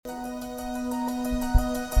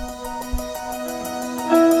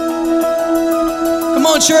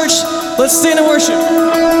church. Let's stand and worship.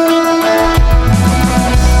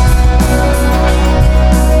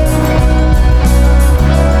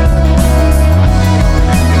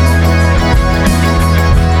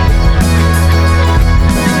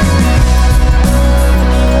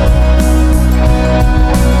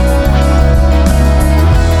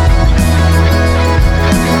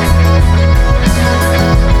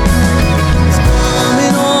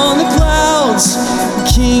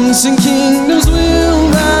 Kings and kingdoms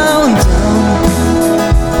will bow down,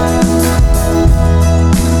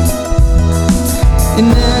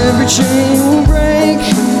 and every chain will break.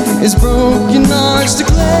 His broken hearts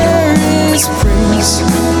declare His praise.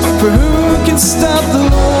 For who can stop the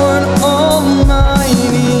Lord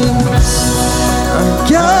Almighty? Our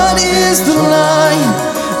God is the Lion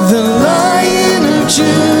of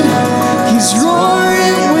Judah. He's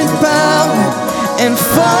roaring with power and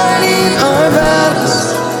fighting our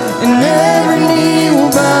battles, and every knee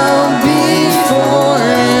will bow before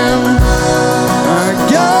Him. Our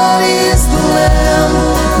God is the Lamb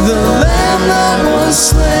that was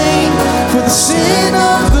slain for the sin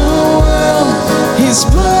of the world. His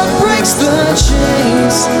blood breaks the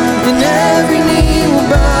chains, and every knee will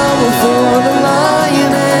bow before the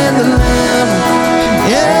Lion and the Lamb.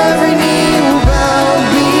 Every knee will bow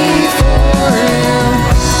before Him.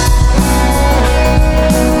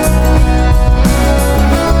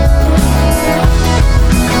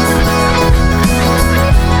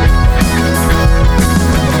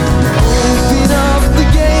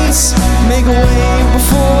 Make a way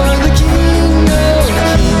before the King of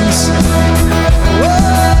Kings. Whoa.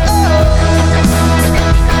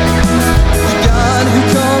 The God who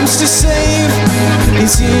comes to save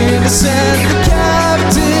is here to set the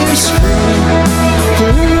captives free. For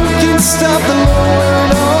who can stop the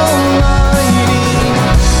Lord Almighty?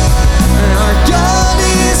 Our God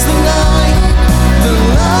is the Lion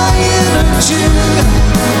of Judah.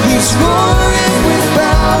 He's roaring with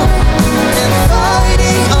power and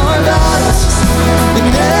fighting our battles, and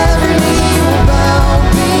every knee will bow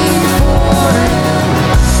before Him.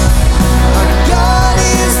 Our God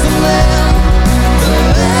is the Lamb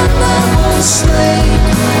that was slain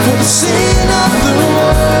for the sin of the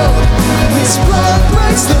world. His blood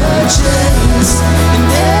breaks the chains, and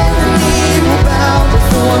every knee will bow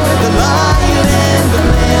before the Lion and the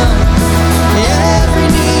Lamb. Every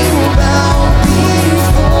knee will bow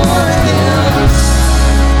before Him.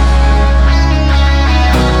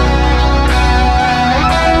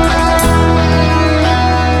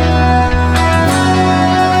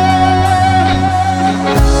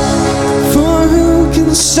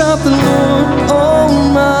 Stop the Lord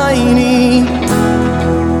Almighty.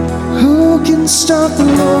 Who can stop the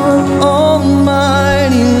Lord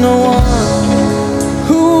Almighty? No one.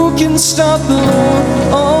 Who can stop the Lord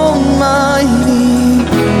Almighty?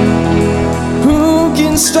 Who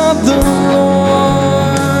can stop the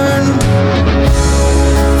Lord?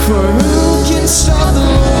 For who can stop the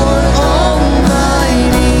Lord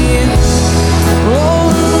Almighty? Oh,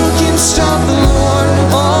 who can stop the Lord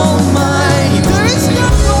Almighty? There is no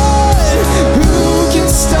one who can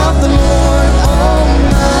stop the Lord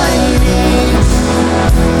Almighty.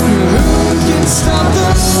 Who can stop the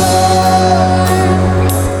Lord?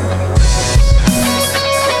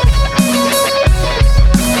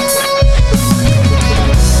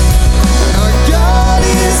 Our God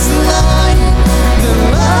is the Lion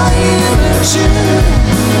of Judah.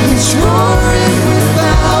 He's roaring with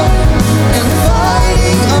power and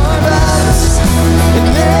fighting our battles, and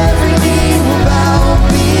every knee will bow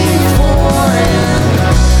before Him.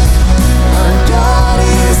 Our God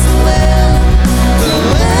is the Lamb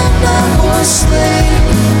that was slain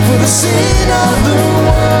for the sin of the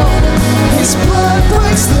world. His blood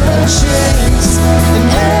breaks the chains,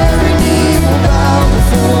 and every knee will bow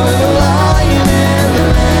before the Lion and the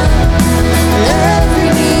Lamb. Every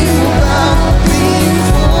knee will bow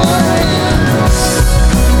before Him.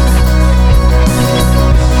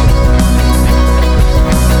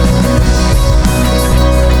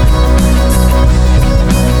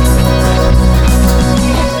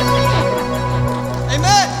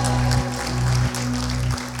 Amen.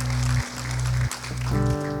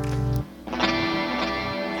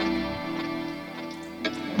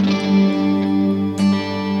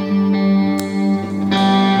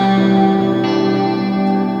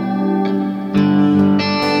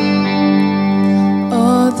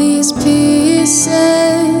 All these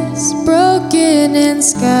pieces broken and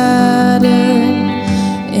scattered,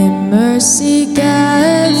 in mercy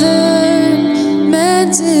gathered,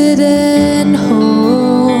 mended and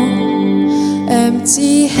whole,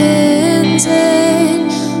 empty-handed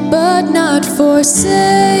but not forsaken.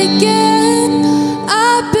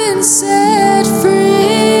 I been set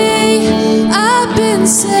free. I've been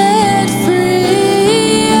set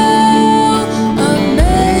free. Oh,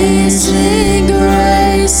 amazing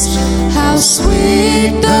grace, how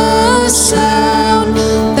sweet the sound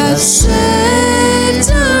that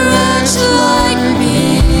saved a wretch like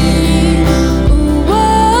me.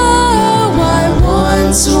 Oh, I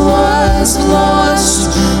once was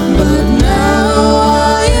lost, but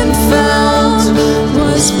now I am found.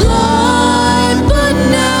 Was blind, but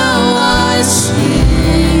now I see.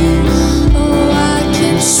 Oh, I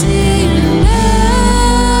can see now.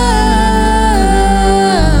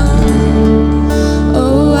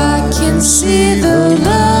 Oh, I can see the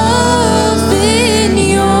love in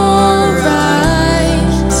your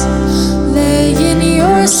eyes, laying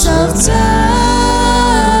yourself down,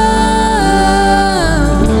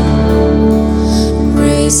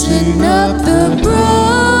 raising up the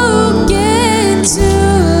broken to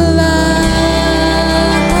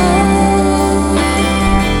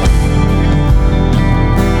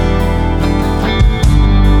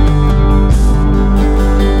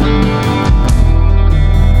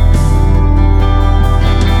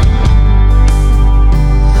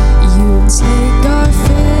take our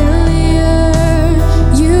failure,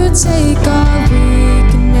 you take our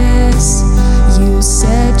weakness, you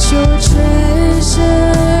set your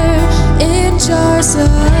treasure in jars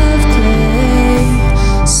of clay.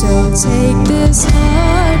 So take this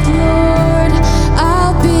heart, Lord,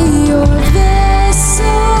 I'll be your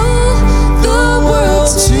vessel, the world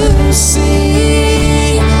to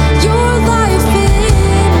see your life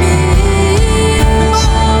in me.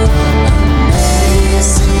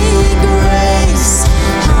 Amazing grace,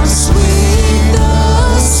 how sweet the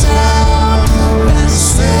sound that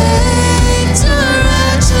saved a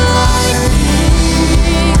wretch like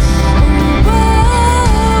me. Oh,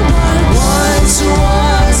 I once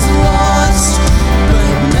was lost,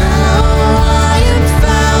 but now I am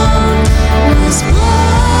found. Was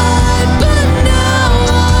blind, but now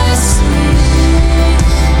I see.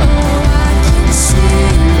 Oh, I can see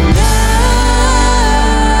now.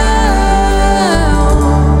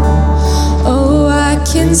 Oh, I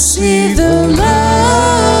can see the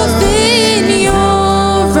love in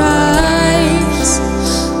your eyes,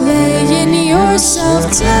 laying yourself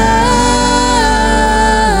down,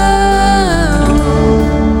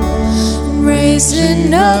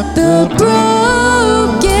 raising up the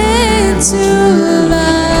broken to life.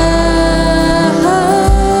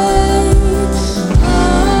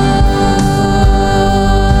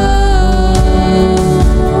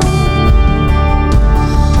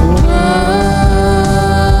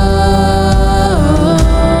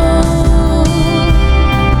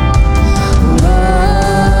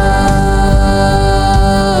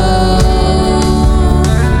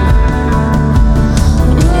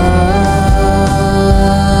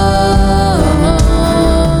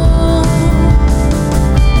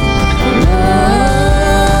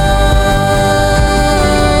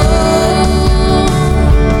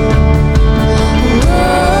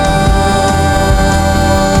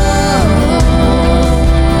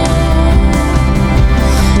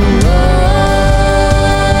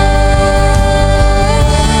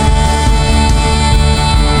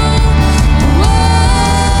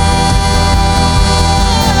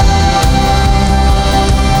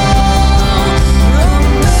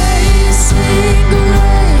 Amazing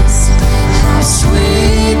grace, how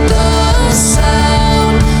sweet the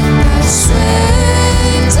sound that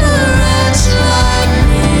saved a wretch like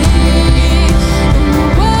me.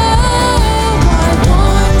 Oh, I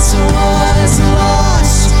once was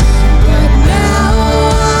lost, but now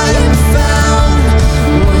I am found.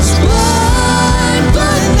 Was blind,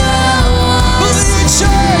 but now I see.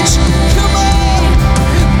 Church, come on.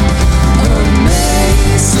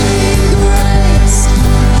 Amazing grace,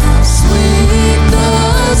 how sweet the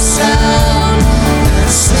sound that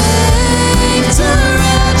saved a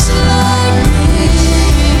wretch like me.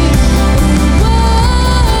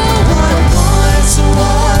 Oh, I once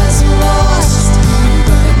was lost,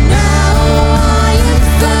 but now I am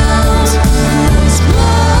found. Was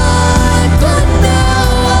blind, but now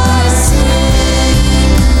I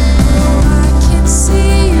see. Oh, I can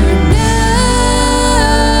see you now.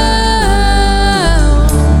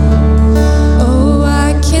 Oh,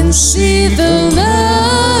 I can see the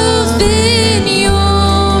love in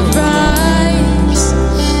your eyes,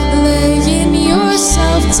 laying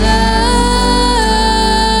yourself down,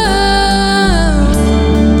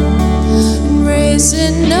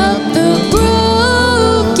 raising up the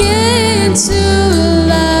broken to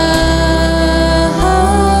life.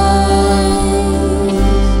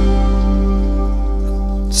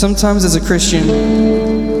 Sometimes as a Christian,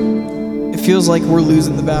 it feels like we're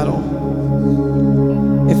losing the battle.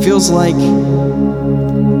 It feels like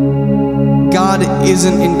God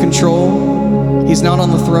isn't in control. He's not on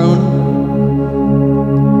the throne.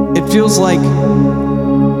 It feels like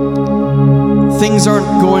things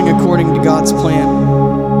aren't going according to God's plan.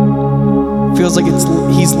 It feels like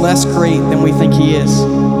he's less great than we think he is,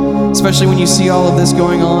 especially when you see all of this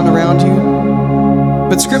going on around you.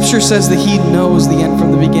 But Scripture says that he knows the end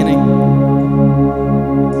from the beginning.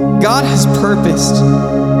 God has purposed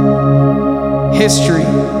history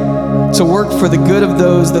to work for the good of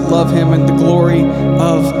those that love him and the glory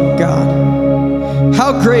of God.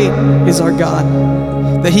 How great is our God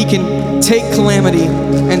that he can take calamity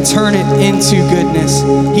and turn it into goodness.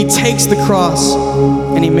 He takes the cross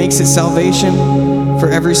and he makes it salvation for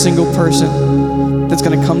every single person that's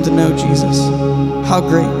going to come to know Jesus. How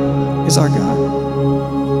great is our God.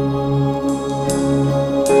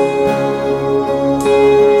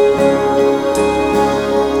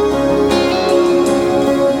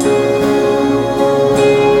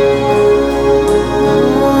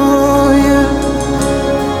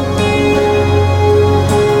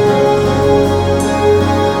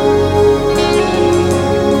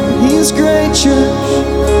 His great church,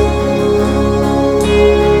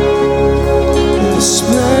 the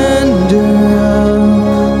splendor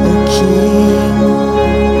of the King,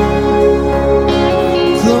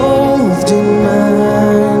 clothed in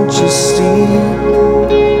majesty,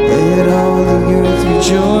 let all the earth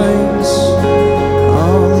rejoice,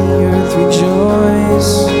 all the earth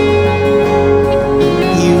rejoice.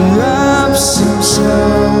 He wraps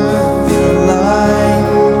himself in light,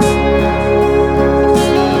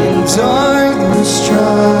 darkness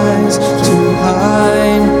tries to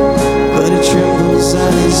hide, but it trembles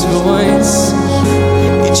at his voice.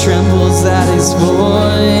 It trembles at his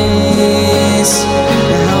voice.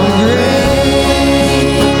 How great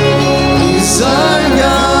is our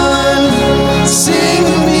God? Sing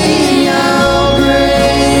with me, how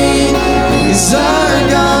great is our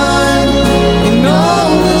God? And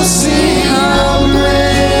all will see how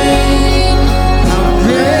great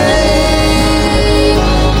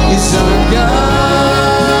is our God.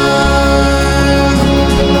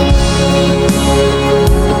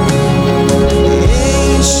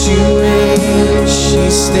 Age to age he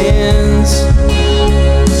stands.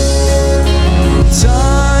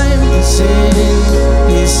 Time is in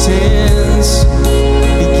his hands.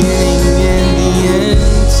 Beginning and the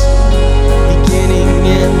end. Beginning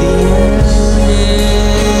and the end.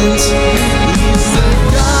 He's the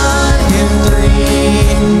God and three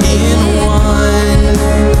in one.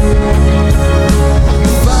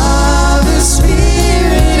 Father,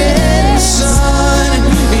 Spirit, and Son.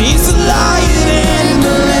 He's the Lion and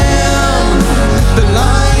the Lamb, the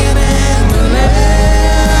Lion and the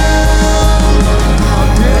Lamb. How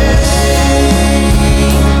great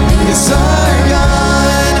is our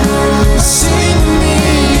God? Sing with me,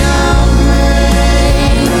 how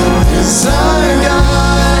great is our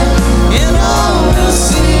God? And all will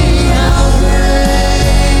see how great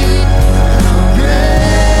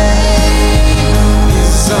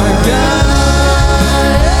is our God.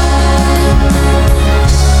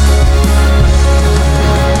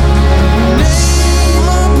 Name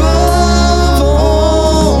above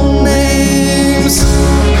all names,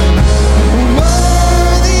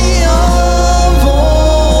 worthy of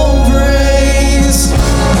all praise.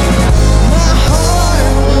 My heart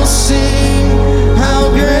will sing, how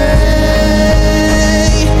great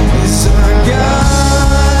is our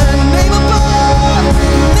God. Name above,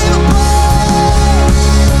 name above.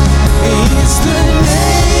 It's the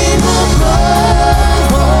name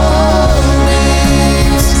above all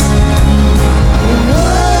names,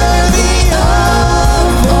 worthy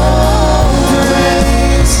of all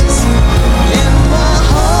praise. And my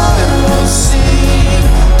heart will sing,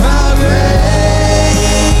 how great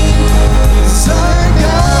is our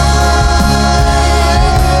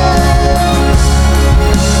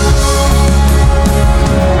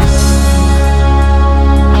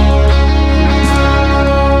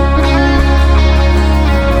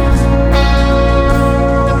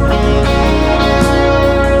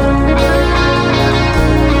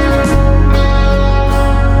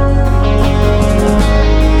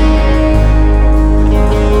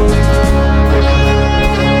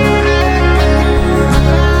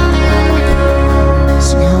Sing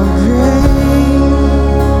how great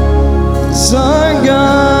is our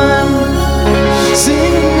God.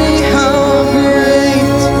 Sing with me, how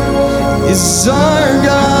great is our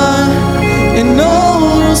God. And all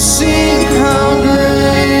will sing how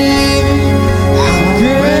great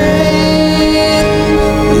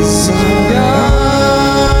is our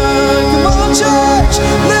God. Come on, church,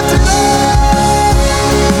 lift it up.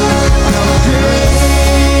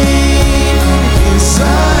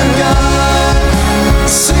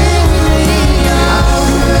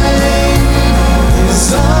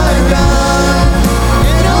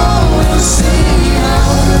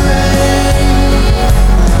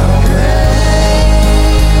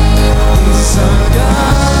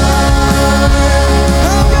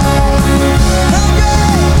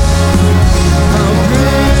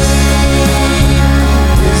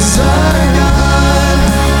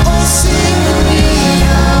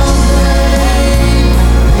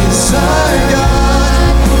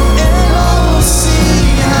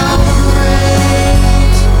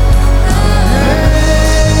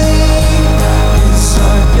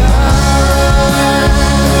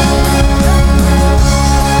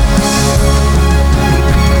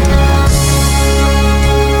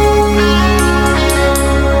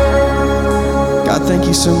 God, thank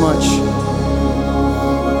you so much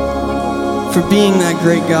for being that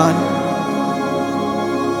great God.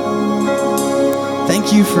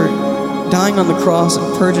 Thank you for dying on the cross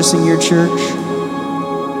and purchasing your church.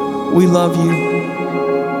 We love you.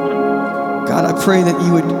 God, I pray that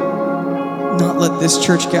you would not let this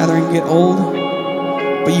church gathering get old,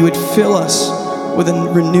 but you would fill us with a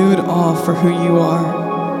renewed awe for who you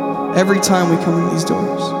are every time we come in these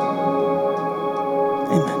doors.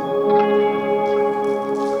 Amen.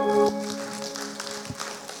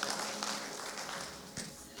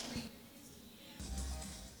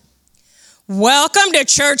 Welcome to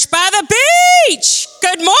Church by the Beach.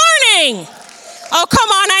 Good morning. Oh, come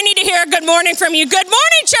on. I need to hear a good morning from you. Good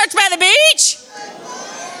morning, Church by the Beach.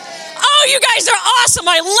 Oh, you guys are awesome.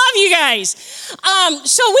 I love you guys.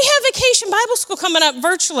 So we have Vacation Bible School coming up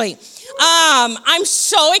virtually. I'm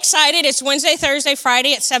so excited. It's Wednesday, Thursday,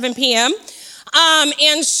 Friday at 7 p.m.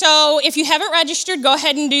 And so if you haven't registered, go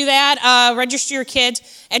ahead and do that. Register your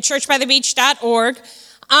kids at churchbythebeach.org.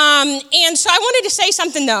 And so I wanted to say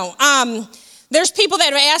something, though. There's people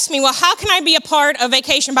that have asked me, well, how can I be a part of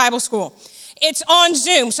Vacation Bible School? It's on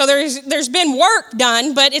Zoom, so there's been work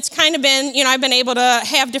done, but it's kind of been, I've been able to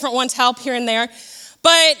have different ones help here and there.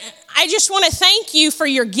 But I just want to thank you for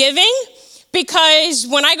your giving, because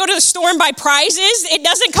when I go to the store and buy prizes, it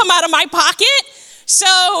doesn't come out of my pocket.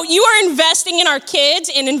 So you are investing in our kids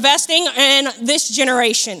and investing in this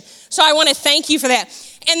generation. So I want to thank you for that.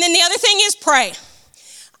 And then the other thing is pray.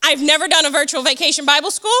 I've never done a virtual Vacation Bible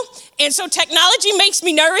School, and so technology makes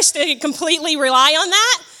me nervous to completely rely on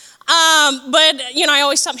that. But I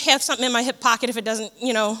always have something in my hip pocket if it doesn't,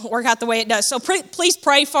 work out the way it does. So please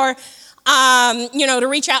pray for, to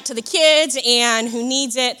reach out to the kids and who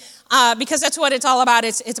needs it, because that's what it's all about.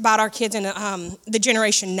 It's about our kids and the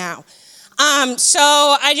generation now. So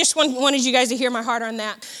I just wanted you guys to hear my heart on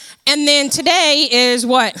that. And then today is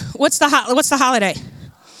what? What's the holiday?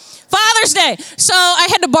 Father's Day. So I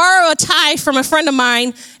had to borrow a tie from a friend of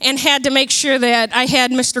mine and had to make sure that I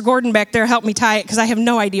had Mr. Gordon back there help me tie it, because I have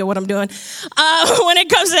no idea what I'm doing when it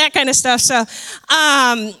comes to that kind of stuff. So,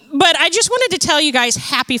 but I just wanted to tell you guys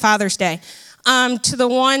Happy Father's Day to the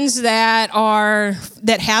ones that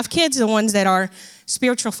have kids, the ones that are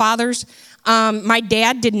spiritual fathers. My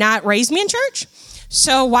dad did not raise me in church,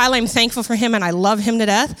 so while I'm thankful for him and I love him to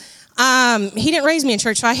death, he didn't raise me in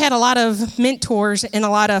church, so I had a lot of mentors and a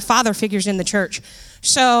lot of father figures in the church.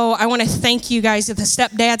 So I want to thank you guys, the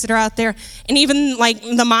stepdads that are out there, and even like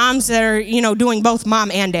the moms that are, doing both mom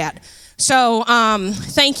and dad. So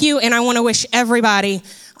thank you, and I want to wish everybody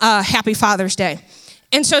Happy Father's Day.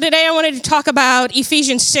 And so today I wanted to talk about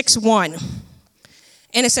Ephesians 6:1.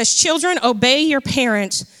 And it says, children, obey your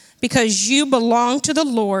parents because you belong to the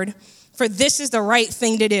Lord, for this is the right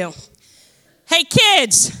thing to do. Hey,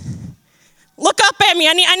 kids, look up at me.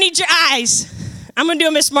 I need your eyes. I'm going to do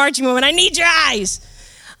a Miss Margie moment. I need your eyes.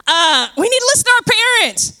 We need to listen to our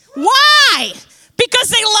parents. Why? Because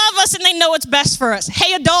they love us and they know what's best for us.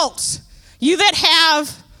 Hey, adults, you that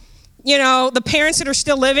have, the parents that are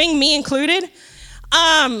still living, me included, listen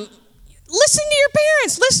to your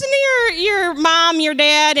parents. Listen to your mom, your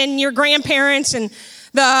dad, and your grandparents and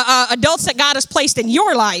the adults that God has placed in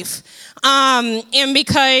your life. And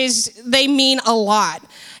because they mean a lot.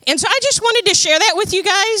 And so I just wanted to share that with you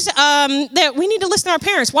guys, that we need to listen to our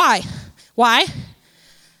parents. Why? Why?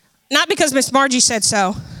 Not because Miss Margie said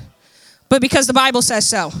so, but because the Bible says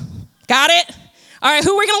so. Got it? All right,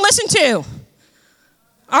 who are we going to listen to?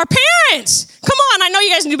 Our parents. Come on, I know you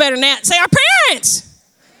guys can do better than that. Say our parents.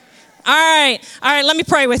 All right, let me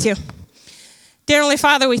pray with you. Dear Heavenly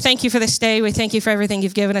Father, we thank you for this day. We thank you for everything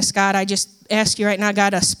you've given us, God. I just ask you right now,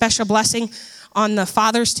 God, a special blessing on the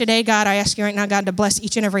fathers today, God. I ask you right now, God, to bless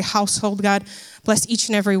each and every household, God. Bless each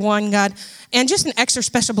and every one, God. And just an extra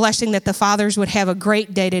special blessing that the fathers would have a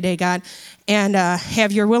great day today, God. And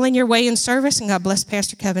have your will and your way in service. And God bless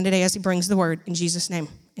Pastor Kevin today as he brings the word. In Jesus' name,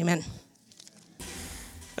 amen.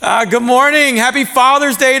 Good morning. Happy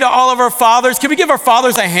Father's Day to all of our fathers. Can we give our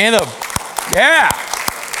fathers a hand of? Yeah.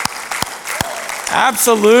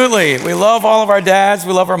 Absolutely. We love all of our dads.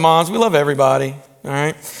 We love our moms. We love everybody. All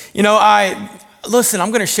right. Listen, I'm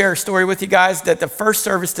going to share a story with you guys that the first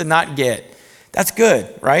service did not get. That's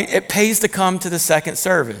good, right? It pays to come to the second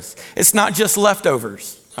service. It's not just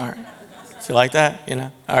leftovers. All right. You like that?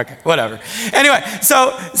 Okay, whatever. Anyway,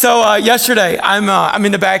 so yesterday I'm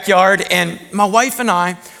in the backyard, and my wife and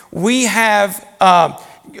I, we have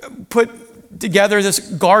put together this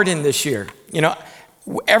garden this year.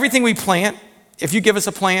 Everything we plant, if you give us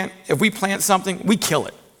a plant, if we plant something, we kill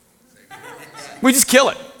it. We just kill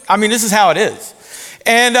it. I mean, this is how it is.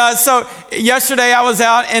 And so yesterday I was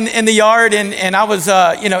out in the yard and I was,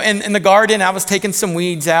 in the garden. I was taking some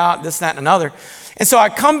weeds out, this, that, and another. And so I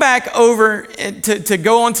come back over to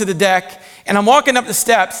go onto the deck, and I'm walking up the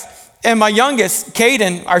steps, and my youngest,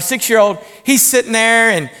 Caden, our 6-year-old, he's sitting there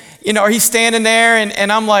and, he's standing there,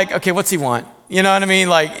 and I'm like, okay, what's he want? You know what I mean?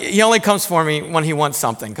 Like, he only comes for me when he wants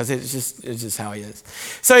something, because it's just how he is.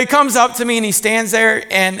 So he comes up to me and he stands there,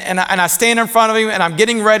 and I stand in front of him, and I'm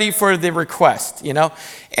getting ready for the request,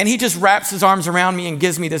 and he just wraps his arms around me and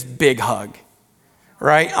gives me this big hug,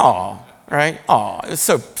 right? Oh, right? Oh, it's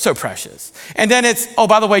so precious. And then it's, oh,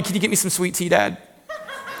 by the way, can you get me some sweet tea, Dad?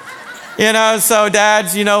 So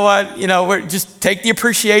dads, you know what? We're just take the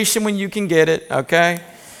appreciation when you can get it, okay?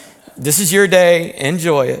 This is your day.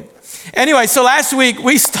 Enjoy it. Anyway, so last week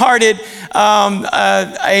we started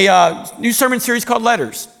a new sermon series called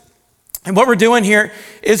Letters. And what we're doing here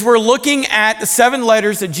is we're looking at the 7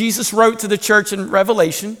 letters that Jesus wrote to the church in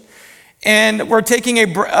Revelation. And we're taking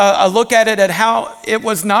a look at it, at how it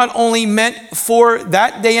was not only meant for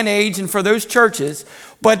that day and age and for those churches,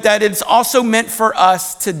 but that it's also meant for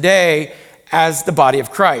us today as the body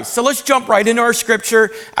of Christ. So let's jump right into our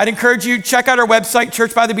scripture. I'd encourage you, check out our website,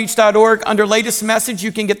 churchbythebeach.org. Under latest message,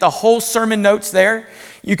 you can get the whole sermon notes there.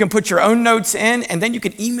 You can put your own notes in, and then you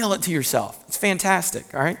can email it to yourself. It's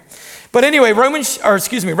fantastic, all right? But anyway,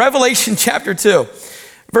 Revelation chapter 2,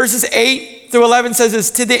 verses 8 through 11 says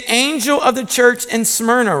this: to the angel of the church in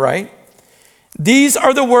Smyrna, right? These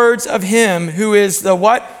are the words of him who is the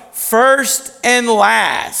what? First and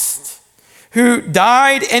last, who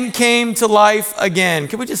died and came to life again.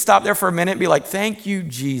 Can we just stop there for a minute and be like, thank you,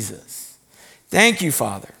 Jesus. Thank you,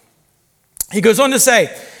 Father. He goes on to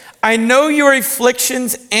say, I know your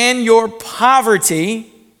afflictions and your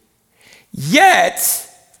poverty, yet,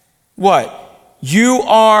 what? You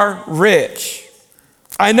are rich.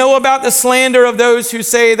 I know about the slander of those who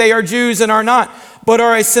say they are Jews and are not, but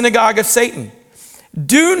are a synagogue of Satan.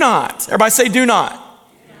 Do not, everybody say do not,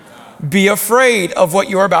 be afraid of what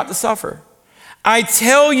you are about to suffer. I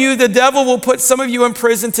tell you, the devil will put some of you in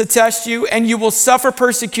prison to test you, and you will suffer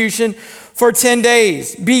persecution for 10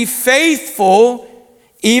 days. Be faithful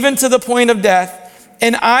even to the point of death,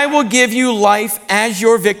 and I will give you life as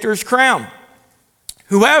your victor's crown.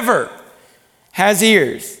 Whoever has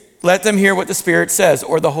ears, let them hear what the Spirit says,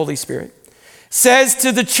 or the Holy Spirit says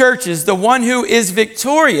to the churches. The one who is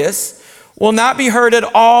victorious will not be hurt at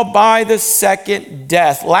all by the second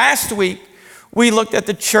death. Last week, we looked at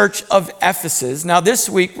the church of Ephesus. Now this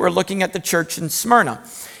week, we're looking at the church in Smyrna.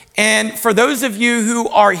 And for those of you who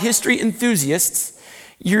are history enthusiasts,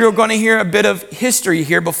 you're going to hear a bit of history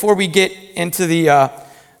here before we get into the,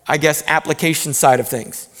 application side of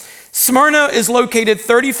things. Smyrna is located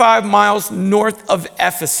 35 miles north of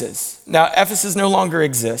Ephesus. Now, Ephesus no longer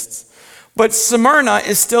exists, but Smyrna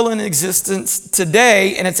is still in existence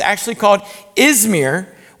today, and it's actually called Izmir,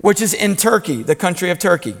 which is in Turkey, the country of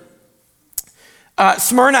Turkey.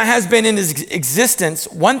 Smyrna has been in existence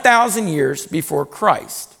 1,000 years before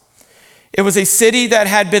Christ. It was a city that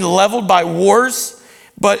had been leveled by wars,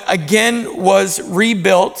 but again was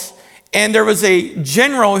rebuilt. And there was a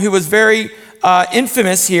general who was very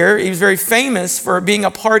infamous here. He was very famous for being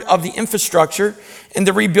a part of the infrastructure in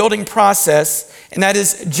the rebuilding process, and that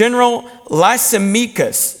is General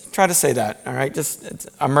Lysimachus. Try to say that, all right?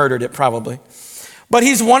 I murdered it probably. But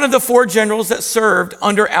he's one of the 4 generals that served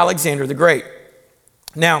under Alexander the Great.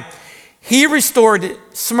 Now, he restored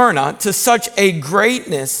Smyrna to such a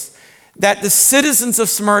greatness that the citizens of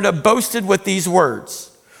Smyrna boasted with these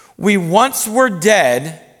words: we once were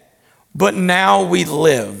dead, but now we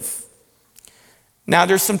live. Now,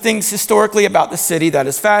 there's some things historically about the city that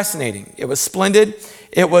is fascinating. It was splendid.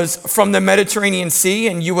 It was from the Mediterranean Sea,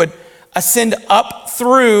 and you would ascend up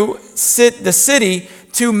through the city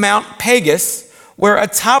to Mount Pegasus, where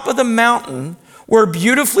atop of the mountain were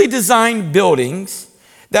beautifully designed buildings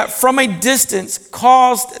that from a distance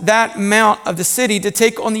caused that mount of the city to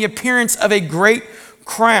take on the appearance of a great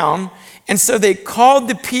crown. And so they called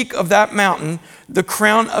the peak of that mountain the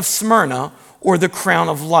crown of Smyrna, or the crown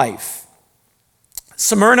of life.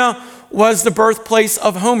 Smyrna was the birthplace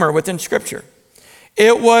of Homer within Scripture.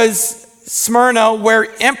 It was Smyrna where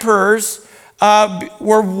emperors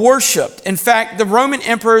were worshipped. In fact, the Roman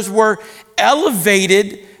emperors were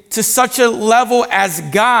elevated to such a level as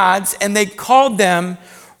gods, and they called them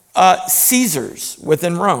Caesars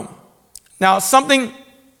within Rome. Now, something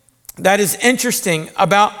that is interesting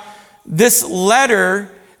about this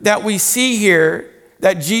letter that we see here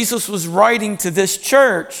that Jesus was writing to this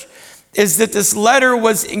church is that this letter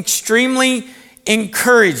was extremely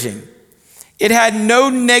encouraging. It had no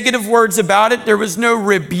negative words about it. There was no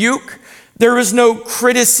rebuke. There is no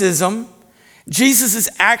criticism. Jesus is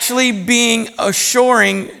actually being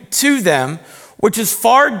assuring to them, which is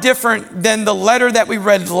far different than the letter that we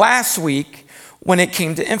read last week when it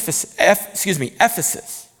came to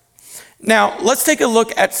Ephesus. Now, let's take a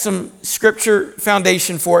look at some scripture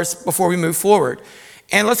foundation for us before we move forward.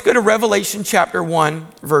 And let's go to Revelation chapter 1,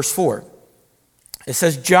 verse 4. It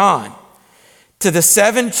says, John, to the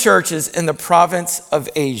 7 churches in the province of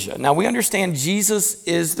Asia. Now, we understand Jesus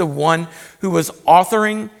is the one who was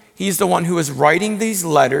authoring, he's the one who is writing these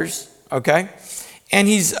letters, okay? And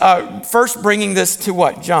he's first bringing this to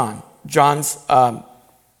what? John's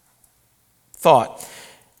thought.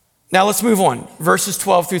 Now, let's move on. Verses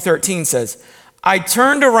 12 through 13 says, I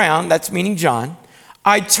turned around, that's meaning John,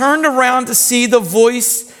 I turned around to see the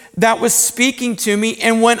voice that was speaking to me.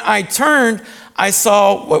 And when I turned, I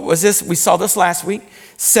saw, what was this? We saw this last week.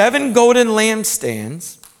 7 golden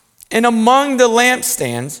lampstands. And among the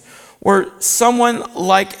lampstands were someone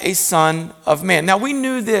like a son of man. Now, we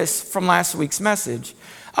knew this from last week's message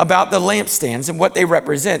about the lampstands and what they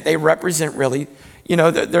represent. They represent really,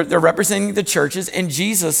 they're representing the churches, and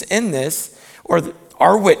Jesus in this, or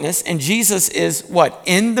our witness, and Jesus is what?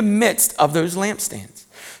 In the midst of those lampstands.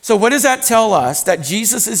 So what does that tell us? That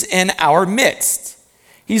Jesus is in our midst.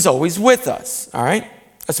 He's always with us, all right?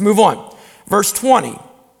 Let's move on. Verse 20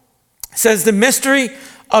 says, the mystery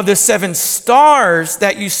of the 7 stars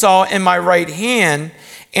that you saw in my right hand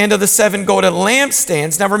and of the 7 golden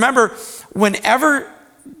lampstands. Now remember, whenever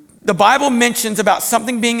the Bible mentions about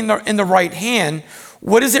something being in the right hand,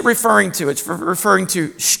 what is it referring to? It's referring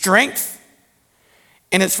to strength,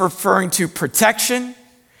 and it's referring to protection,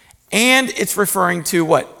 and it's referring to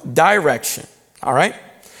what? Direction, all right?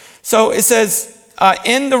 So it says,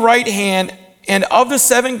 in the right hand, and of the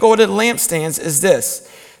 7 golden lampstands is this,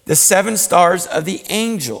 the 7 stars of the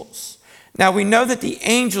angels. Now we know that the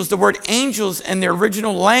angels, the word angels in the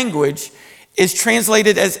original language is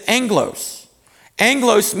translated as anglos.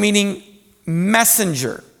 Anglos meaning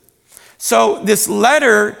messenger. So this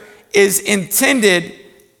letter is intended,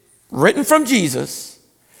 written from Jesus,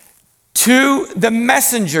 to the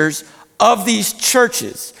messengers of these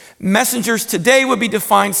churches. Messengers today would be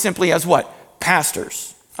defined simply as what?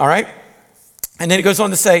 Pastors, all right? And then it goes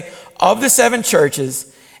on to say, of the 7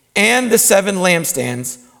 churches and the 7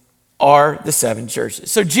 lampstands are the 7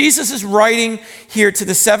 churches. So Jesus is writing here to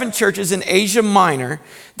the 7 churches in Asia Minor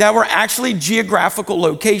that were actually geographical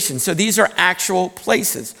locations. So these are actual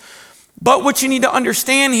places. But what you need to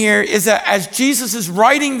understand here is that as Jesus is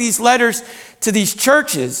writing these letters to these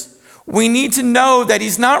churches, we need to know that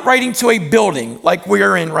he's not writing to a building like we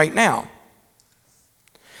are in right now.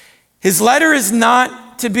 His letter is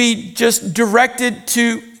not to be just directed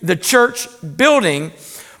to the church building,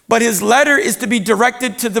 but his letter is to be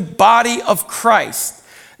directed to the body of Christ,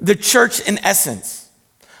 the church in essence.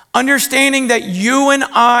 Understanding that you and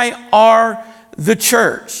I are the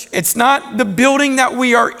church. It's not the building that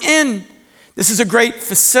we are in. This is a great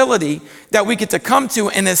facility that we get to come to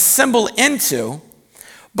and assemble into.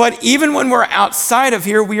 But even when we're outside of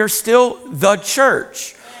here, we are still the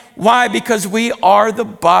church. Why? Because we are the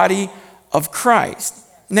body of Christ.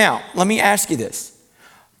 Now, let me ask you this.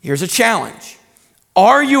 Here's a challenge.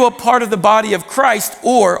 Are you a part of the body of Christ,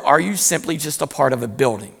 or are you simply just a part of a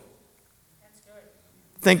building?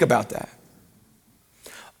 Think about that.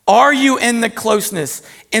 Are you in the closeness,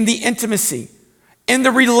 in the intimacy, in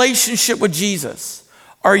the relationship with Jesus?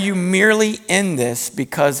 Are you merely in this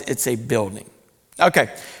because it's a building?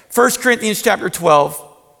 Okay, 1 Corinthians chapter 12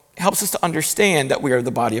 helps us to understand that we are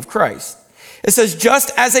the body of Christ. It says,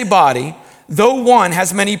 just as a body, though one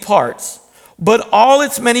has many parts, but all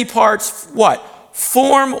its many parts, what?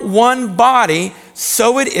 Form one body,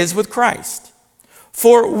 so it is with Christ.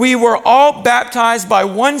 For we were all baptized by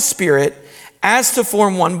one Spirit as to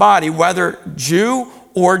form one body, whether Jew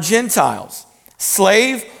or Gentiles,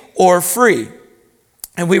 slave or free.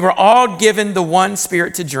 And we were all given the one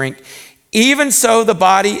Spirit to drink. Even so, the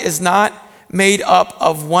body is not made up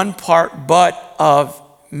of one part, but of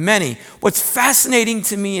many. What's fascinating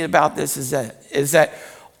to me about this is that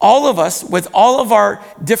all of us, with all of our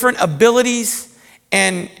different abilities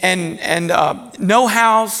and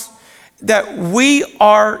know-hows, that we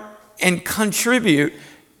are and contribute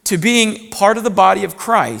to being part of the body of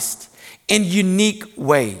Christ in unique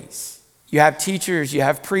ways. You have teachers, you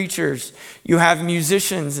have preachers, you have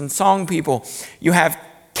musicians and song people, you have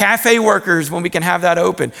cafe workers when we can have that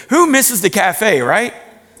open. Who misses the cafe, right?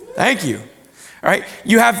 Thank you. All right.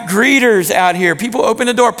 You have greeters out here. People open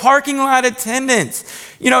the door, parking lot attendants,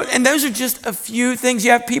 and those are just a few things.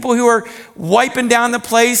 You have people who are wiping down the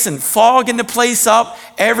place and fogging the place up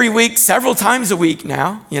every week, several times a week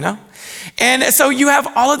now, And so you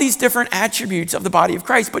have all of these different attributes of the body of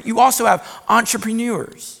Christ, but you also have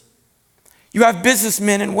entrepreneurs. You have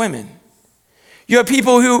businessmen and women. You have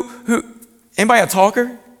people who anybody a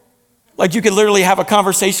talker? Like you could literally have a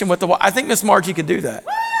conversation with I think Miss Margie could do that.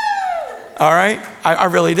 All right? I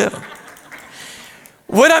really do.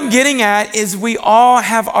 What I'm getting at is we all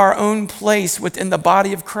have our own place within the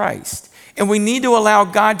body of Christ. And we need to allow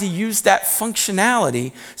God to use that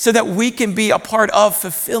functionality so that we can be a part of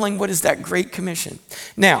fulfilling what is that Great Commission.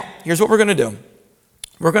 Now, here's what we're going to do.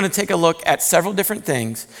 We're going to take a look at several different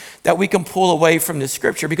things that we can pull away from this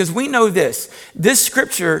scripture because we know this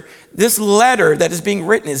scripture, this letter that is being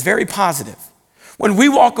written is very positive. When we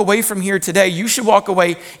walk away from here today, you should walk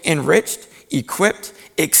away enriched, equipped,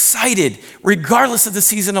 excited, regardless of the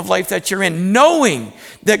season of life that you're in, knowing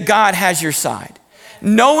that God has your side.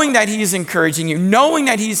 Knowing that he is encouraging you, knowing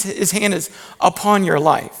that his hand is upon your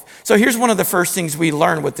life. So here's one of the first things we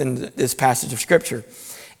learn within this passage of scripture,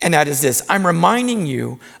 and that is this. I'm reminding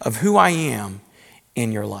you of who I am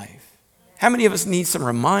in your life. How many of us need some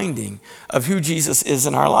reminding of who Jesus is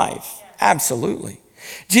in our life? Absolutely.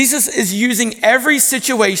 Jesus is using every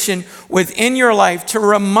situation within your life to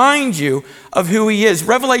remind you of who he is.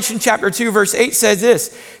 Revelation chapter 2, verse 8 says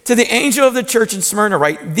this, to the angel of the church in Smyrna,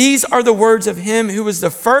 write, these are the words of him who was the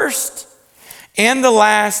first and the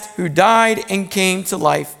last, who died and came to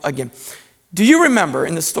life again. Do you remember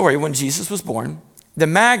in the story when Jesus was born, the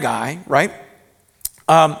Magi, right,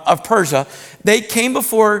 of Persia, they came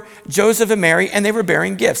before Joseph and Mary and they were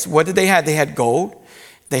bearing gifts. What did they have? They had gold.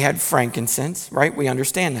 They had frankincense, right? We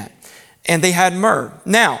understand that. And they had myrrh.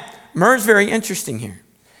 Now, myrrh is very interesting here.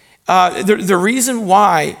 The reason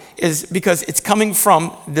why is because it's coming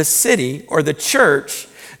from the city or the church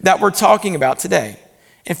that we're talking about today.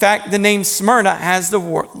 In fact, the name Smyrna has the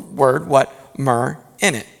word, what? Myrrh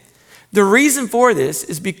in it. The reason for this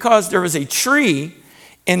is because there was a tree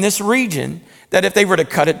in this region that if they were to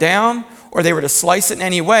cut it down or they were to slice it in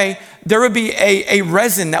any way, there would be a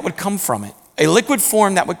resin that would come from it. A liquid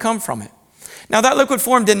form that would come from it. Now that liquid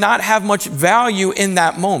form did not have much value in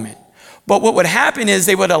that moment. But what would happen is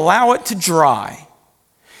they would allow it to dry.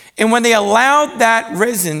 And when they allowed that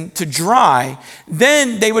resin to dry,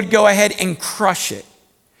 then they would go ahead and crush it.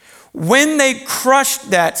 When they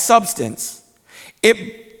crushed that substance,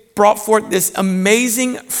 it brought forth this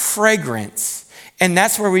amazing fragrance. And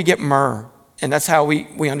that's where we get myrrh. And that's how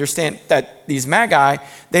we understand that these Magi,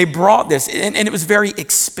 they brought this. And it was very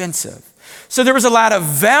expensive. So there was a lot of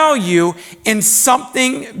value in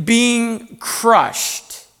something being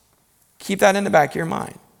crushed. Keep that in the back of your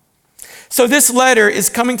mind. So this letter is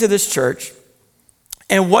coming to this church,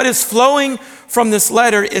 and what is flowing from this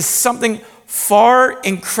letter is something far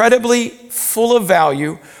incredibly full of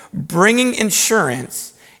value, bringing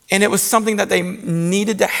insurance, and it was something that they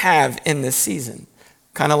needed to have in this season,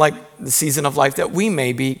 kind of like the season of life that we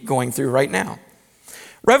may be going through right now.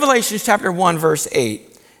 Revelation chapter 1, verse 8.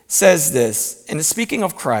 Says this, and speaking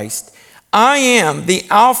of Christ, I am the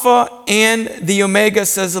Alpha and the Omega,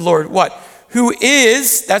 says the Lord. What? Who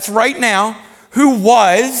is, that's right now, who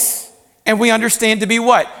was, and we understand to be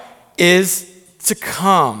what? Is to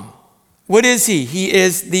come. What is he? He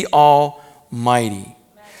is the Almighty.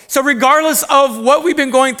 So regardless of what we've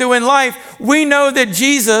been going through in life, we know that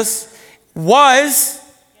Jesus was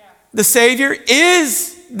the Savior,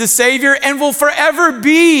 is the Savior, and will forever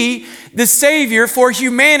be the Savior for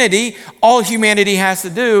humanity. All humanity has to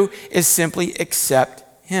do is simply accept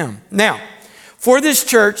him. Now, for this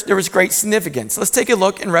church, there was great significance. Let's take a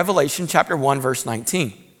look in Revelation chapter 1, verse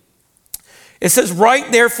 19. It says,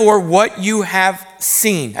 write therefore what you have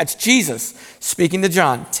seen. That's Jesus speaking to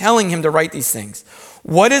John, telling him to write these things.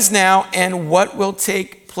 What is now and what will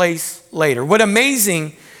take place later. What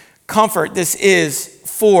amazing comfort this is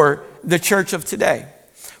for the church of today.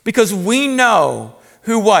 Because we know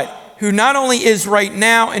who what? Who not only is right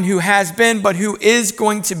now and who has been, but who is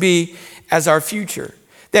going to be as our future.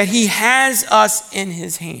 That he has us in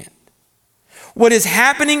his hand. What is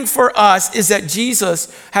happening for us is that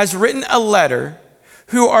Jesus has written a letter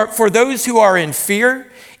for those who are in fear,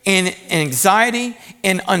 in anxiety,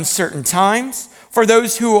 in uncertain times, for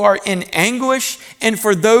those who are in anguish, and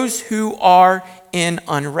for those who are in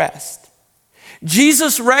unrest.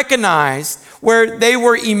 Jesus recognized where they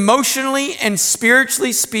were emotionally and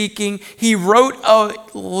spiritually speaking. He wrote a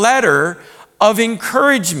letter of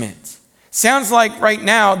encouragement. Sounds like right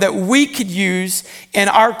now that we could use in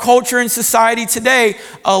our culture and society today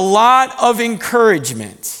a lot of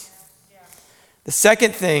encouragement. The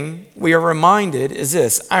second thing we are reminded is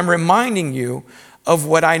this. I'm reminding you of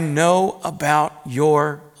what I know about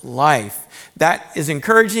your life. That is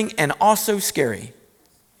encouraging and also scary.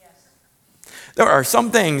 There are some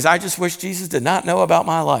things I just wish Jesus did not know about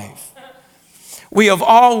my life. We have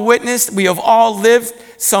all witnessed, we have all lived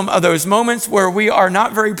some of those moments where we are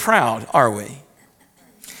not very proud, are we?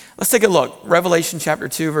 Let's take a look. Revelation chapter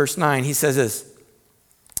 2, verse 9. He says this.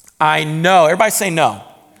 I know, everybody say no.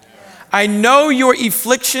 I know your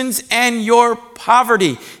afflictions and your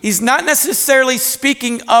poverty. He's not necessarily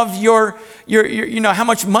speaking of your how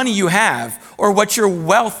much money you have or what your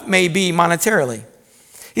wealth may be monetarily.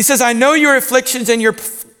 He says, I know your afflictions and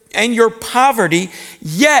your poverty,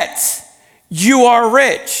 yet you are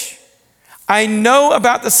rich. I know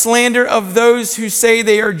about the slander of those who say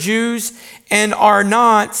they are Jews and are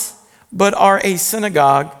not, but are a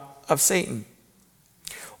synagogue of Satan.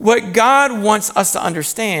 What God wants us to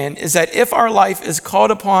understand is that if our life is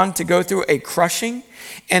called upon to go through a crushing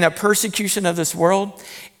and a persecution of this world,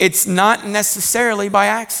 it's not necessarily by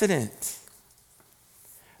accident.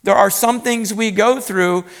 There are some things we go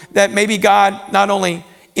through that maybe God not only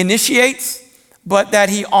initiates, but that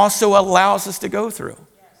he also allows us to go through.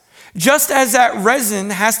 Just as that resin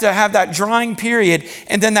has to have that drying period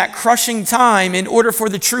and then that crushing time in order for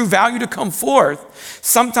the true value to come forth,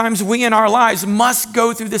 sometimes we in our lives must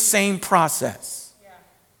go through the same process. Yeah.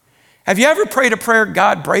 Have you ever prayed a prayer,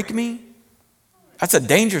 God, break me? That's a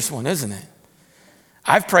dangerous one, isn't it?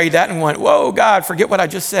 I've prayed that and went, whoa, God, forget what I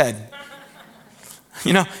just said.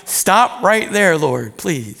 Stop right there, Lord,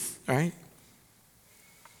 please, right?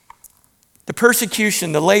 The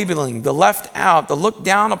persecution, the labeling, the left out, the looked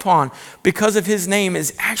down upon because of his name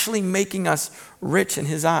is actually making us rich in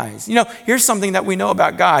his eyes. Here's something that we know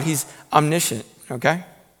about God. He's omniscient, okay?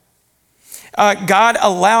 God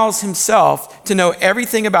allows himself to know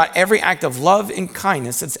everything about every act of love and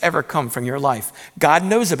kindness that's ever come from your life. God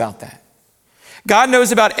knows about that. God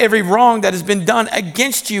knows about every wrong that has been done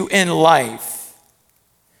against you in life.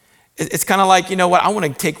 It's kind of like, I want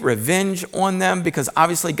to take revenge on them because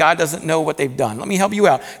obviously God doesn't know what they've done. Let me help you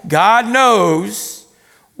out. God knows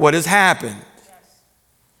what has happened.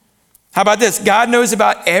 How about this? God knows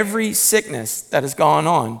about every sickness that has gone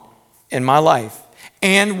on in my life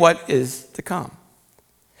and what is to come.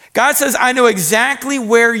 God says, I know exactly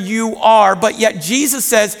where you are, but yet Jesus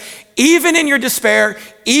says, even in your despair,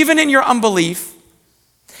 even in your unbelief,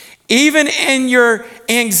 even in your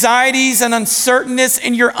anxieties and uncertainness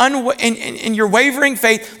and your wavering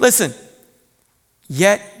faith, listen,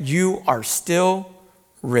 yet you are still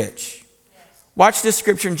rich. Watch this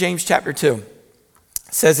scripture in James chapter 2. It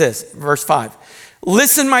says this, verse 5.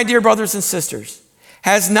 Listen, my dear brothers and sisters,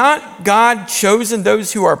 has not God chosen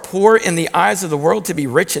those who are poor in the eyes of the world to be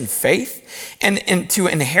rich in faith and to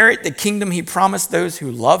inherit the kingdom he promised those who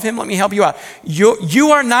love him? Let me help you out.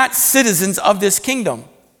 You are not citizens of this kingdom.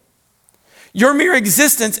 Your mere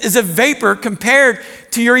existence is a vapor compared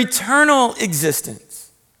to your eternal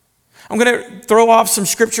existence. I'm going to throw off some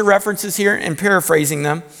scripture references here and paraphrasing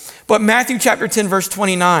them. But Matthew chapter 10, verse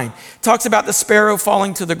 29 talks about the sparrow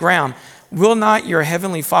falling to the ground. Will not your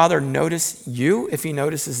heavenly Father notice you if he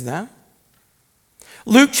notices them?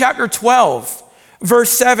 Luke chapter 12, verse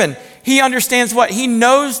 7. He understands what? He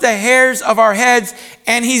knows the hairs of our heads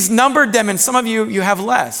and he's numbered them. And some of you have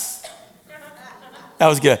less. That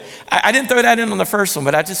was good. I didn't throw that in on the first one,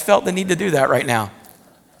 but I just felt the need to do that right now.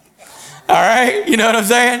 All right? You know what I'm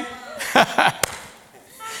saying?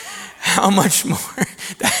 How much more?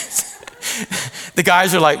 The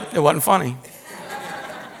guys are like, it wasn't funny.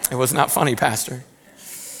 It was not funny, Pastor.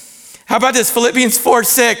 How about this? Philippians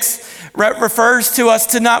 4:6 refers to us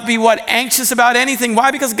to not be anxious about anything. Why?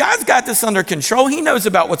 Because God's got this under control. He knows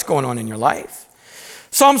about what's going on in your life.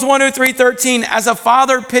 Psalms 103:13, as a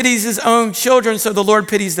father pities his own children, so the Lord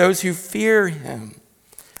pities those who fear him.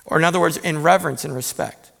 Or in other words, in reverence and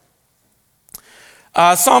respect.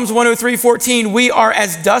 Psalms 103:14, we are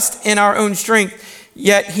as dust in our own strength,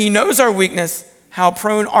 yet he knows our weakness. How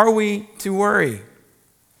prone are we to worry?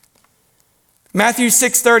 Matthew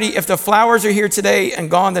 6:30, if the flowers are here today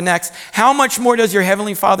and gone the next, how much more does your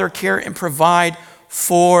heavenly Father care and provide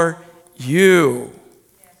for you?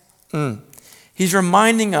 He's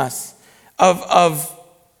reminding us of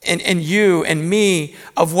you and me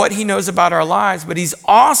of what he knows about our lives, but he's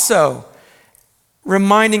also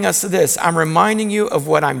reminding us of this. I'm reminding you of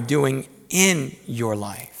what I'm doing in your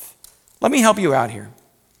life. Let me help you out here.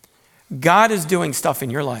 God is doing stuff in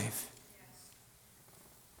your life.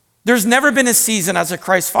 There's never been a season as a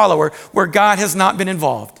Christ follower where God has not been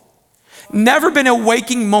involved. Never been a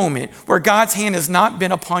waking moment where God's hand has not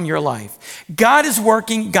been upon your life. God is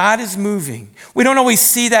working. God is moving. We don't always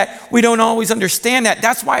see that. We don't always understand that.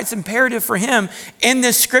 That's why it's imperative for him in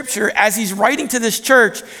this scripture as he's writing to this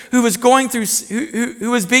church who was going through,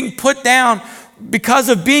 who was being put down because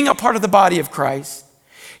of being a part of the body of Christ,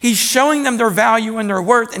 he's showing them their value and their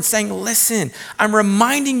worth and saying, listen, I'm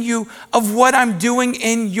reminding you of what I'm doing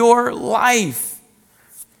in your life.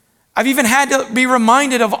 I've even had to be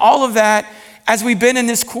reminded of all of that as we've been in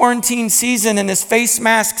this quarantine season and this face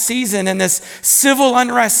mask season and this civil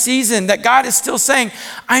unrest season, that God is still saying,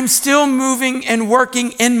 I'm still moving and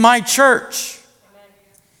working in my church.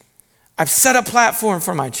 I've set a platform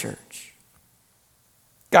for my church.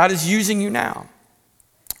 God is using you now.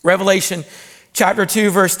 Revelation chapter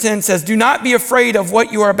 2, verse 10 says, do not be afraid of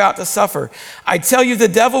what you are about to suffer. I tell you, the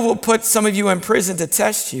devil will put some of you in prison to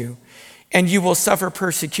test you, and you will suffer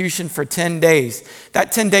persecution for 10 days.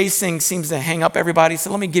 That 10 days thing seems to hang up everybody, so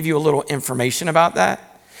let me give you a little information about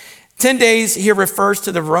that. 10 days here refers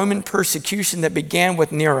to the Roman persecution that began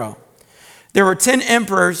with Nero. There were 10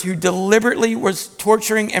 emperors who deliberately was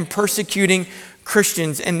torturing and persecuting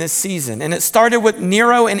Christians in this season. And it started with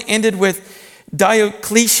Nero and ended with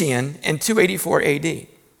Diocletian in 284 AD.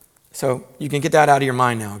 So you can get that out of your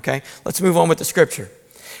mind now, okay? Let's move on with the scripture.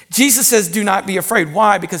 Jesus says, do not be afraid.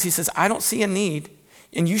 Why? Because he says, I don't see a need,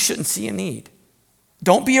 and you shouldn't see a need.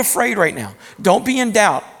 Don't be afraid right now. Don't be in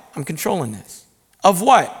doubt. I'm controlling this. Of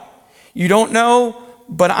what? You don't know,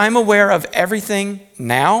 but I'm aware of everything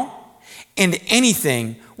now and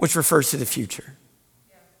anything which refers to the future.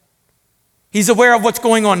 He's aware of what's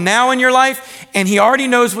going on now in your life, and he already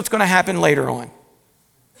knows what's going to happen later on.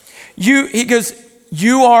 He goes,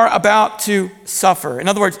 you are about to suffer. In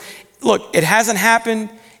other words, look, it hasn't happened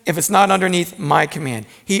if it's not underneath my command.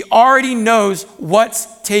 He already knows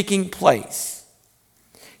what's taking place.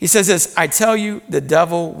 He says this, I tell you, the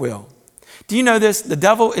devil will. Do you know this? The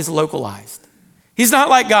devil is localized. He's not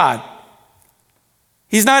like God.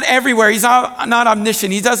 He's not everywhere. He's not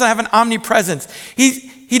omniscient. He doesn't have an omnipresence.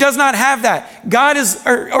 He does not have that. God is,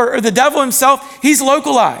 or the devil himself, he's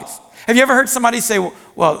localized. Have you ever heard somebody say,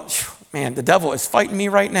 well, man, the devil is fighting me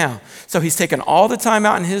right now. So he's taken all the time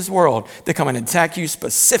out in his world to come and attack you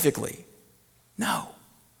specifically. No,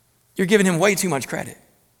 you're giving him way too much credit.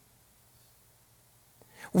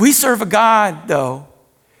 We serve a God, though,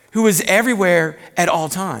 who is everywhere at all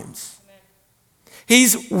times.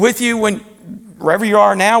 He's with you wherever you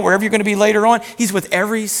are now, wherever you're going to be later on. He's with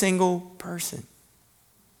every single person.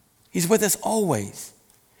 He's with us always.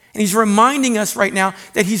 And he's reminding us right now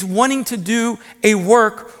that he's wanting to do a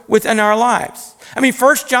work within our lives. I mean,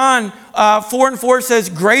 1 John 4:4 says,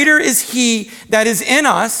 greater is he that is in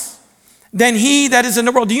us than he that is in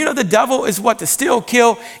the world. Do you know the devil is what? To steal,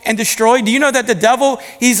 kill, and destroy? Do you know that the devil,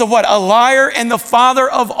 he's a what? A liar and the father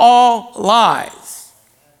of all lies.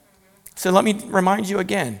 So let me remind you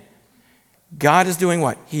again. God is doing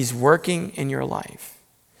what? He's working in your life.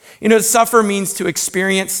 You know, to suffer means to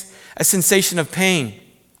experience a sensation of pain,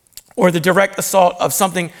 or the direct assault of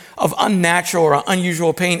something of unnatural or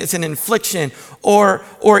unusual pain. It's an infliction, or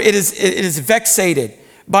it is vexated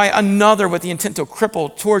by another with the intent to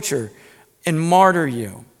cripple, torture, and martyr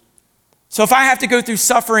you. So if I have to go through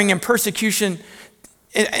suffering and persecution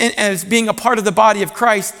as being a part of the body of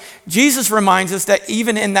Christ, Jesus reminds us that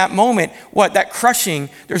even in that moment, that crushing,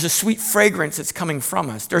 there's a sweet fragrance that's coming from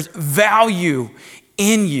us. There's value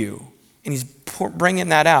in you, and he's bringing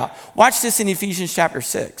that out. Watch this in Ephesians chapter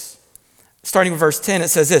 6. Starting with verse 10, it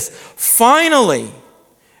says this, finally,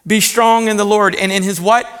 be strong in the Lord and in his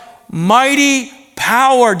what? Mighty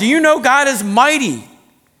power. Do you know God is mighty?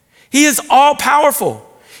 He is all powerful.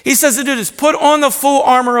 He says to do this, put on the full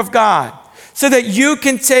armor of God so that you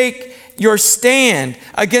can take your stand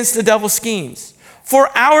against the devil's schemes. For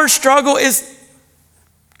our struggle is,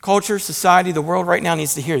 culture, society, the world right now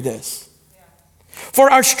needs to hear this.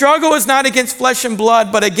 For our struggle is not against flesh and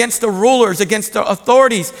blood, but against the rulers, against the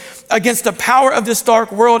authorities, against the power of this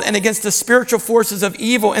dark world, and against the spiritual forces of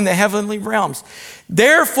evil in the heavenly realms.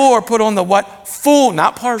 Therefore, put on the what? Full,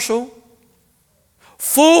 not partial,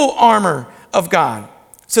 full armor of God,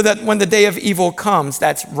 so that when the day of evil comes,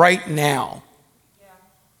 that's right now,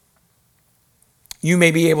 you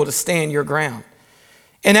may be able to stand your ground.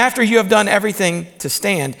 And after you have done everything to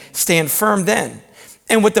stand, stand firm then.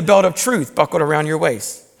 And with the belt of truth buckled around your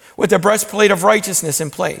waist, with the breastplate of righteousness in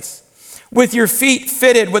place, with your feet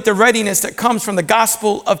fitted with the readiness that comes from the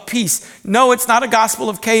gospel of peace. No, it's not a gospel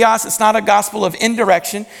of chaos. It's not a gospel of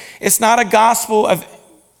indirection. It's not a gospel of,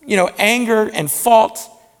 anger and fault.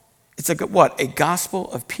 It's a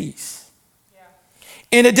gospel of peace. Yeah.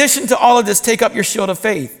 In addition to all of this, take up your shield of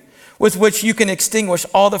faith, with which you can extinguish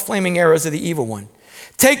all the flaming arrows of the evil one.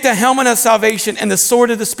 Take the helmet of salvation and the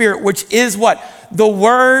sword of the Spirit, which is what? The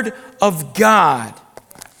word of God.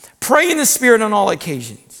 Pray in the Spirit on all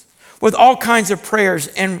occasions, with all kinds of prayers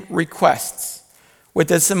and requests. With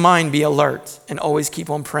this in mind, be alert and always keep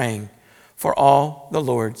on praying for all the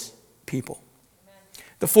Lord's people.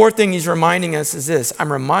 The fourth thing he's reminding us is this: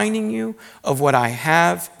 I'm reminding you of what I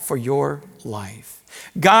have for your life.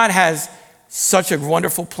 God has such a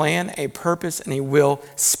wonderful plan, a purpose, and a will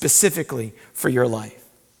specifically for your life.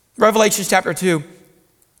 Revelation chapter 2,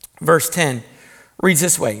 verse 10 reads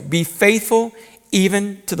this way: be faithful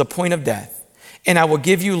even to the point of death, and I will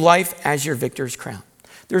give you life as your victor's crown.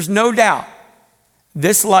 There's no doubt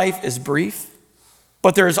this life is brief,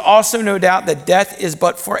 but there is also no doubt that death is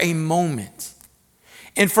but for a moment.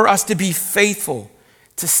 And for us to be faithful,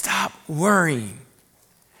 to stop worrying.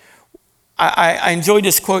 I enjoyed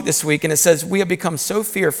this quote this week, and it says, we have become so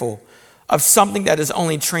fearful of something that is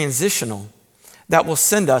only transitional that will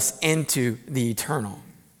send us into the eternal.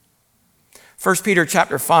 1 Peter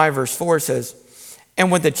chapter 5, verse 4 says,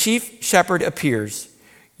 and when the chief shepherd appears,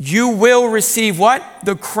 you will receive what?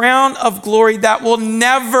 The crown of glory that will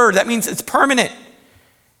never, that means it's permanent.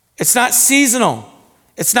 It's not seasonal.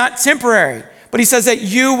 It's not temporary. But he says that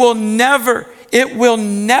it will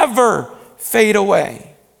never fade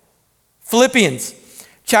away. Philippians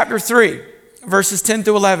chapter 3, verses 10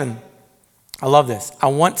 through 11. I love this. I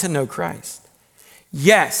want to know Christ.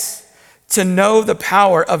 Yes, to know the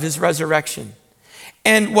power of his resurrection.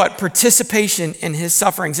 And what? Participation in his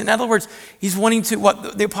sufferings. In other words, he's wanting to,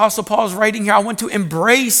 what the Apostle Paul is writing here, I want to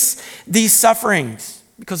embrace these sufferings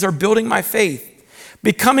because they're building my faith,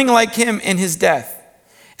 becoming like him in his death.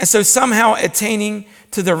 And so somehow attaining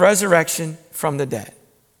to the resurrection from the dead.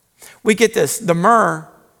 We get this. The myrrh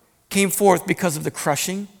came forth because of the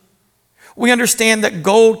crushing. We understand that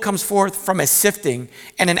gold comes forth from a sifting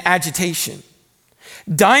and an agitation.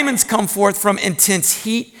 Diamonds come forth from intense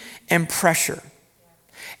heat and pressure.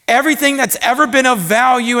 Everything that's ever been of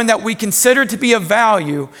value and that we consider to be of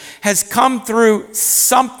value has come through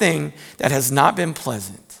something that has not been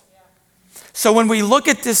pleasant. So when we look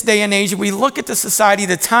at this day and age, we look at the society,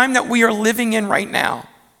 the time that we are living in right now,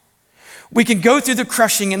 we can go through the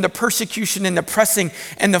crushing and the persecution and the pressing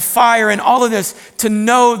and the fire and all of this to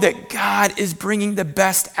know that God is bringing the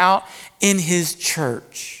best out in his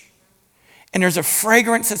church. And there's a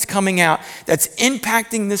fragrance that's coming out that's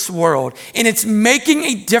impacting this world, and it's making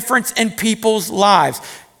a difference in people's lives.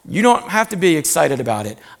 You don't have to be excited about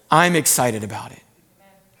it. I'm excited about it.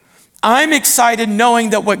 I'm excited knowing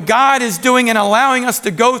that what God is doing and allowing us to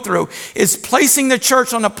go through is placing the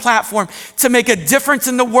church on a platform to make a difference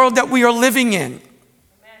in the world that we are living in. Amen.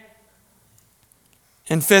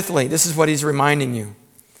 And fifthly, this is what he's reminding you.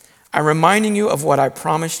 I'm reminding you of what I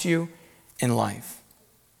promised you in life.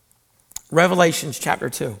 Revelations chapter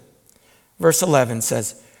 2, verse 11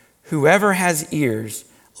 says, whoever has ears,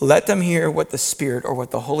 let them hear what the Spirit or what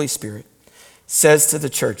the Holy Spirit says to the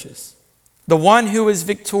churches. The one who is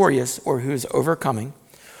victorious or who is overcoming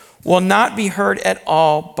will not be hurt at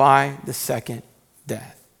all by the second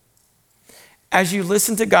death. As you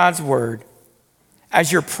listen to God's word,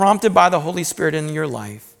 as you're prompted by the Holy Spirit in your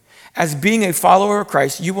life, as being a follower of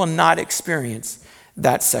Christ, you will not experience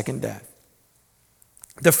that second death.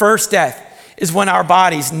 The first death is when our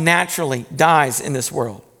bodies naturally dies in this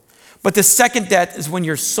world. But the second death is when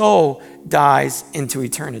your soul dies into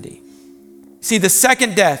eternity. See, the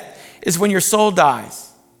second death is when your soul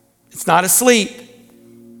dies. It's not asleep.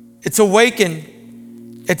 It's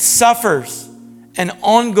awakened. It suffers an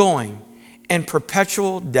ongoing and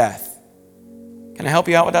perpetual death. Can I help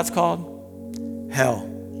you out what that's called? Hell.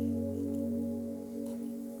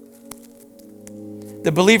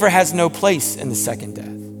 The believer has no place in the second death.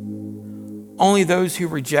 Only those who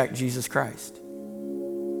reject Jesus Christ.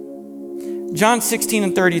 John 16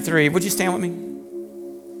 and 33, would you stand with me?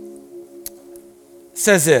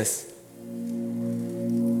 Says this,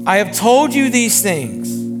 I have told you these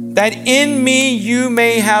things, that in me you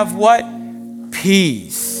may have what?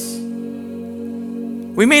 Peace.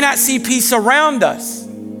 We may not see peace around us,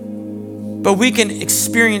 but we can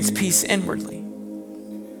experience peace inwardly.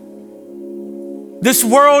 This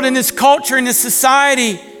world and this culture and this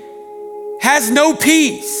society has no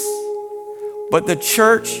peace, but the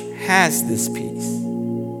church has this peace.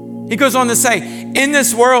 He goes on to say, in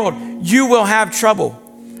this world you will have trouble,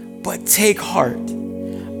 but take heart.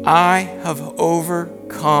 I have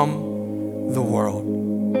overcome the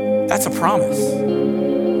world. That's a promise.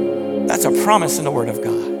 That's a promise in the Word of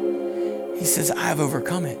God. He says, I have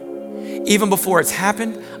overcome it. Even before it's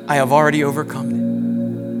happened, I have already overcome it.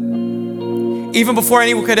 Even before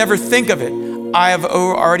anyone could ever think of it, I have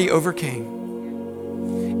already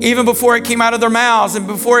overcame. Even before it came out of their mouths and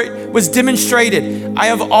before it was demonstrated, I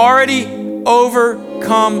have already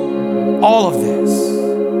overcome all of this.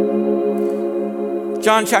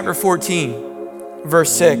 John chapter 14,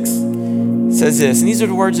 verse 6 says this, and these are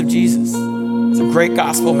the words of Jesus. It's a great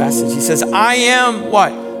gospel message. He says, I am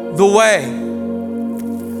what? The way.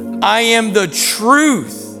 I am the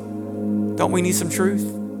truth. Don't we need some truth?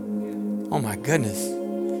 Oh my goodness.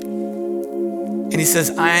 And he says,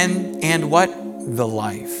 and what? The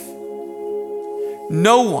life.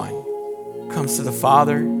 No one comes to the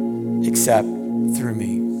Father except through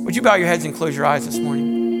me. Would you bow your heads and close your eyes this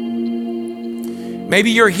morning?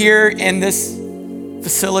 Maybe you're here in this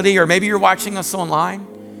facility, or maybe you're watching us online,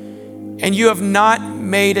 and you have not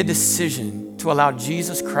made a decision to allow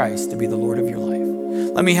Jesus Christ to be the Lord of your life.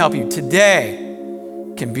 Let me help you. Today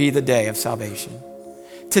can be the day of salvation.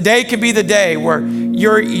 Today can be the day where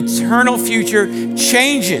your eternal future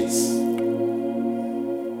changes.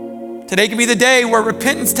 Today can be the day where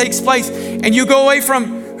repentance takes place and you go away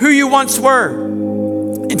from who you once were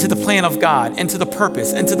into the plan of God, into the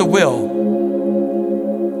purpose, into the will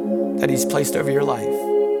that He's placed over your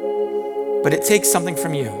life. But it takes something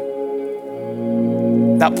from you.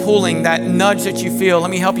 That pulling, that nudge that you feel,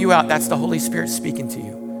 let me help you out. That's the Holy Spirit speaking to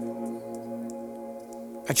you,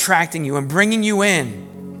 attracting you and bringing you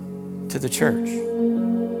in to the church.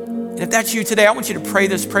 And if that's you today, I want you to pray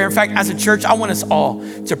this prayer. In fact, as a church, I want us all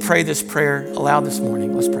to pray this prayer aloud this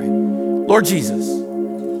morning. Let's pray. Lord Jesus,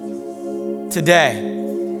 today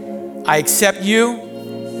I accept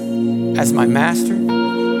you as my master,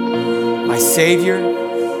 my Savior,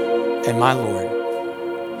 and my Lord.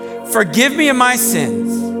 Forgive me of my sins,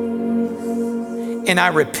 and I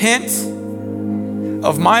repent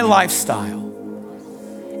of my lifestyle.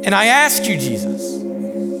 And I ask you, Jesus,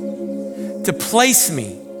 to place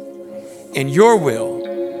me in your will,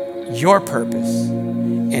 your purpose,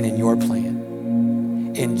 and in your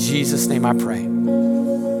plan. In Jesus' name I pray.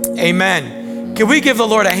 Amen. Can we give the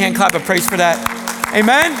Lord a hand clap of praise for that?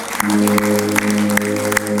 Amen.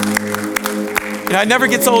 You know, it never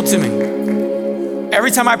gets old to me. Every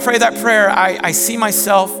time I pray that prayer, I see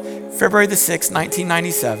myself February the 6th,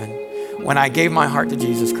 1997, when I gave my heart to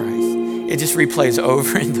Jesus Christ. It just replays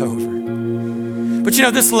over and over. But you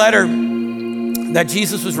know, this letter that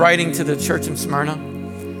Jesus was writing to the church in Smyrna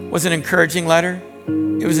was an encouraging letter.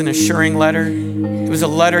 It was an assuring letter. It was a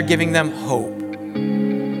letter giving them hope.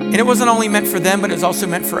 And it wasn't only meant for them, but it was also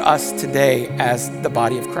meant for us today as the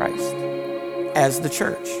body of Christ, as the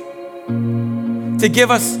church, to give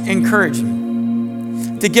us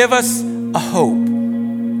encouragement, to give us a hope,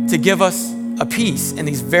 to give us a peace in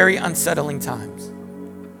these very unsettling times.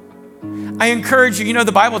 I encourage you, you know,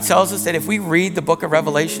 the Bible tells us that if we read the book of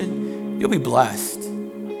Revelation, you'll be blessed.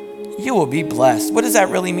 You will be blessed. What does that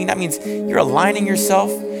really mean? That means you're aligning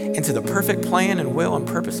yourself into the perfect plan and will and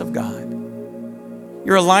purpose of God.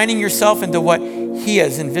 You're aligning yourself into what He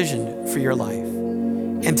has envisioned for your life.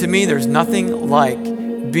 And to me, there's nothing like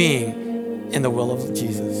being in the will of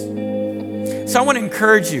Jesus. So I want to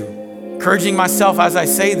encourage you, encouraging myself as I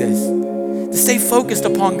say this, to stay focused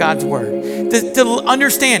upon God's word, to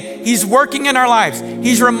understand He's working in our lives.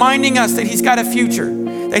 He's reminding us that He's got a future,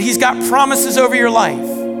 that He's got promises over your life.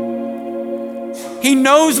 He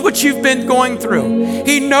knows what you've been going through.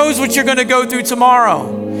 He knows what you're going to go through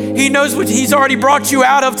tomorrow. He knows what He's already brought you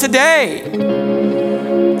out of today.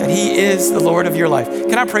 That He is the Lord of your life.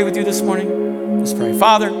 Can I pray with you this morning? Let's pray.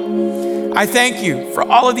 Father, I thank you for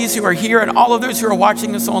all of these who are here and all of those who are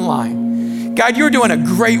watching this online. God, you're doing a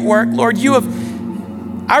great work. Lord,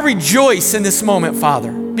 I rejoice in this moment,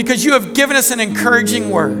 Father, because you have given us an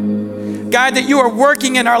encouraging word. God, that you are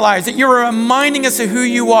working in our lives, that you are reminding us of who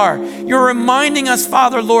you are. You're reminding us,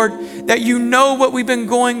 Father, Lord, that you know what we've been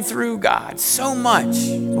going through, God, so much,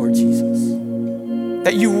 Lord Jesus,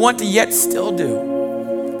 that you want to yet still do.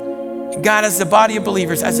 And God, as the body of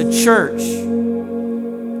believers, as a church,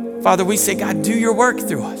 Father, we say, God, do your work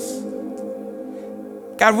through us.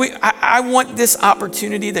 God, I want this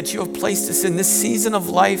opportunity that you have placed us in, this season of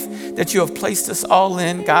life that you have placed us all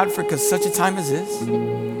in, God, for such a time as this.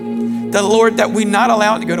 The Lord, that we not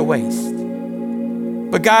allow it to go to waste.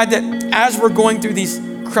 But God, that as we're going through these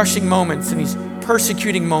crushing moments and these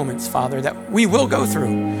persecuting moments, Father, that we will go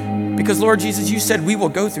through. Because Lord Jesus, you said we will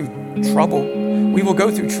go through trouble. We will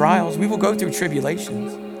go through trials. We will go through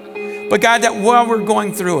tribulations. But God, that while we're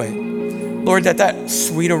going through it, Lord, that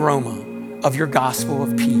sweet aroma of your gospel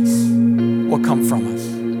of peace will come from us.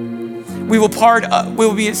 We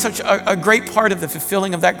will be such a great part of the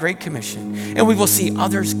fulfilling of that great commission. And we will see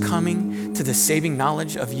others coming to the saving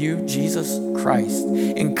knowledge of you, Jesus Christ,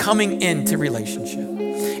 and coming into relationship.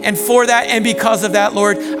 And for that and because of that,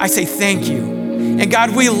 Lord, I say thank you. And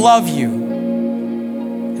God, we love you.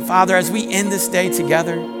 And Father, as we end this day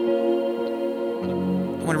together, I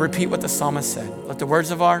want to repeat what the psalmist said. Let the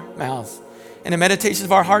words of our mouths and the meditations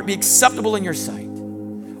of our heart be acceptable in your sight.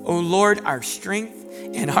 O Lord, our strength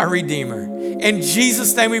and our Redeemer. In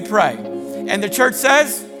Jesus' name we pray. And the church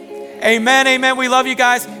says, amen, amen. We love you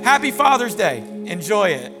guys. Happy Father's Day. Enjoy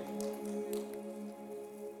it.